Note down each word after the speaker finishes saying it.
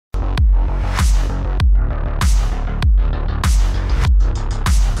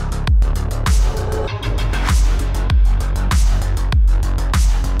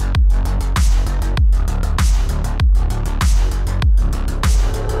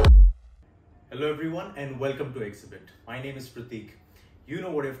Hello everyone and welcome to Exhibit. My name is Prateek. You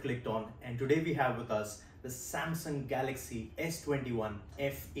know what you've clicked on, and today we have with us the Samsung Galaxy S21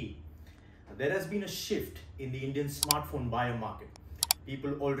 FE. There has been a shift in the Indian smartphone buyer market.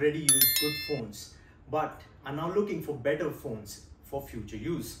 People already use good phones but are now looking for better phones for future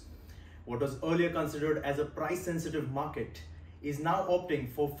use. What was earlier considered as a price sensitive market is now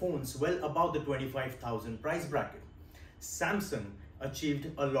opting for phones well above the 25,000 price bracket. Samsung achieved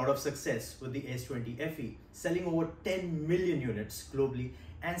a lot of success with the S20 FE, selling over 10 million units globally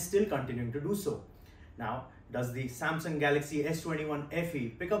and still continuing to do so. Now, does the Samsung Galaxy S21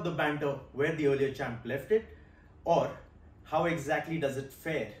 FE pick up the banter where the earlier champ left it? Or how exactly does it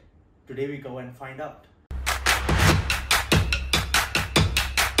fare? Today we go and find out.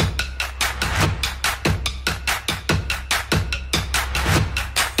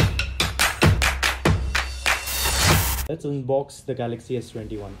 Let's unbox the Galaxy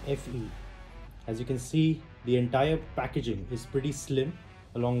S21 FE. As you can see, the entire packaging is pretty slim,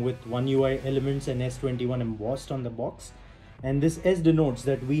 along with One UI elements and S21 embossed on the box. And this S denotes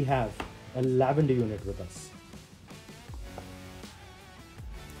that we have a lavender unit with us.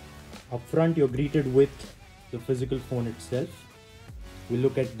 Up front, you're greeted with the physical phone itself. We'll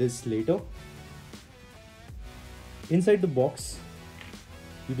look at this later. Inside the box,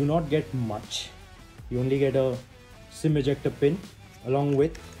 you do not get much. You only get a SIM ejector pin along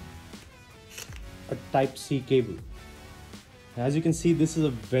with a Type-C cable. As you can see, this is a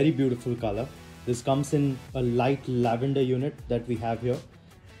very beautiful color. This comes in a light lavender unit that we have here.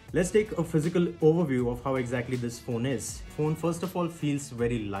 Let's take a physical overview of how exactly this phone is. Phone first of all feels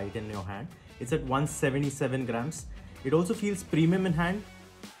very light in your hand. It's at 177 grams. It also feels premium in hand.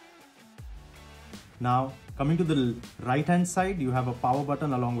 Now coming to the right hand side, you have a power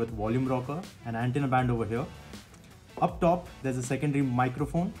button along with volume rocker and antenna band over here. Up top, there's a secondary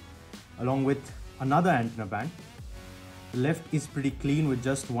microphone along with another antenna band. The left is pretty clean with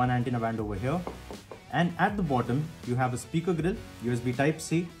just one antenna band over here. And at the bottom, you have a speaker grill, USB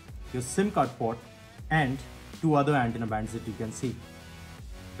Type-C, your SIM card port, and two other antenna bands that you can see.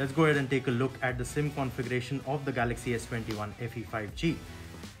 Let's go ahead and take a look at the SIM configuration of the Galaxy S21 FE 5G.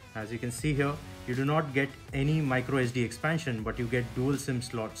 As you can see here, you do not get any micro SD expansion, but you get dual SIM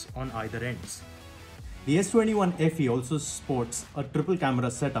slots on either ends. The S21 FE also sports a triple camera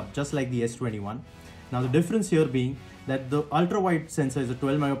setup just like the S21. Now the difference here being that the ultra wide sensor is a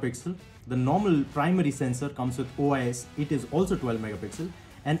 12 megapixel. The normal primary sensor comes with OIS. It is also 12 megapixel.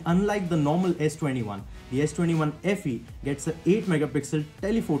 And unlike the normal S21, the S21 FE gets an 8 megapixel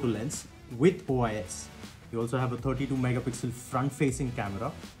telephoto lens with OIS. You also have a 32 megapixel front facing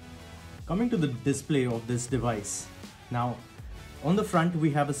camera. Coming to the display of this device. Now, on the front,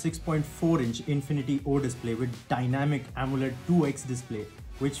 we have a 6.4-inch Infinity O display with dynamic AMOLED 2X display,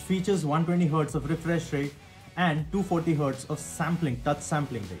 which features 120Hz of refresh rate and 240Hz of touch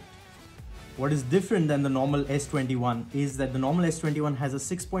sampling rate. What is different than the normal S21 is that the normal S21 has a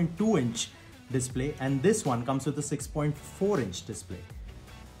 6.2-inch display and this one comes with a 6.4-inch display.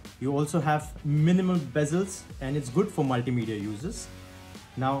 You also have minimal bezels and it's good for multimedia users.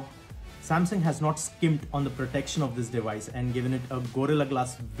 Now, Samsung has not skimped on the protection of this device and given it a Gorilla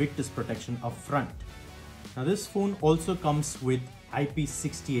Glass Victus protection up front. Now this phone also comes with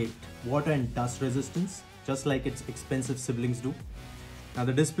IP68 water and dust resistance, just like its expensive siblings do. Now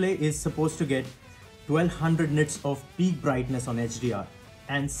the display is supposed to get 1200 nits of peak brightness on HDR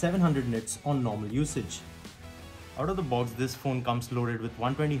and 700 nits on normal usage. Out of the box, this phone comes loaded with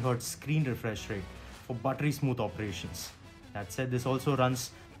 120Hz screen refresh rate for buttery smooth operations. That said, this also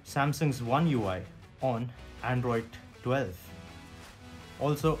runs Samsung's One UI on Android 12.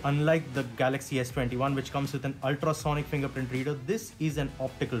 Also, unlike the Galaxy S21, which comes with an ultrasonic fingerprint reader, this is an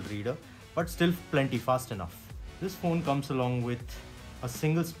optical reader, but still plenty fast enough. This phone comes along with a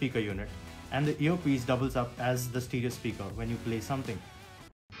single speaker unit, and the earpiece doubles up as the stereo speaker when you play something.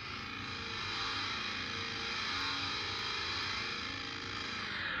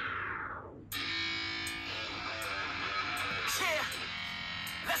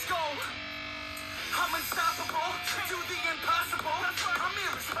 Let's go. I'm unstoppable. Do the impossible. I'm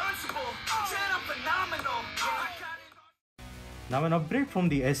irresponsible. I'm phenomenal. Now an upgrade from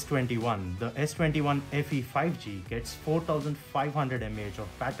the S21, the S21 FE 5G gets 4500 mAh of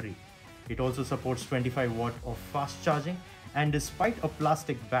battery. It also supports 25 watt of fast charging, and despite a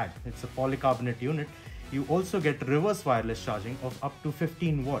plastic bag, it's a polycarbonate unit, you also get reverse wireless charging of up to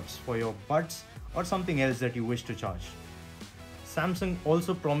 15 watts for your buds or something else that you wish to charge. Samsung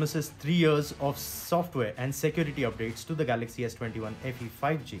also promises 3 years of software and security updates to the Galaxy S21 FE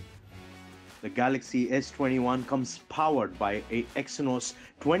 5G. The Galaxy S21 comes powered by a Exynos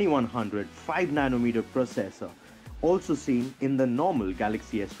 2100 5nm processor, also seen in the normal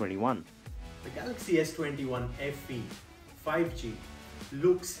Galaxy S21. The Galaxy S21 FE 5G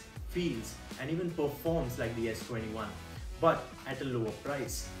looks, feels and even performs like the S21, but at a lower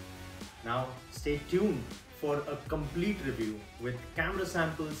price. Now stay tuned for a complete review with camera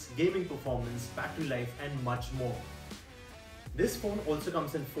samples, gaming performance, battery life and much more. This phone also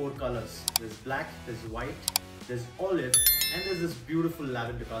comes in 4 colors. There's black, there's white, there's olive and there's this beautiful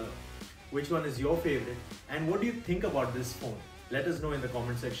lavender color. Which one is your favorite and what do you think about this phone? Let us know in the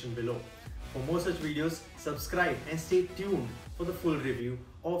comment section below. For more such videos, subscribe and stay tuned for the full review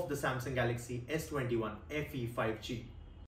of the Samsung Galaxy S21 FE 5G.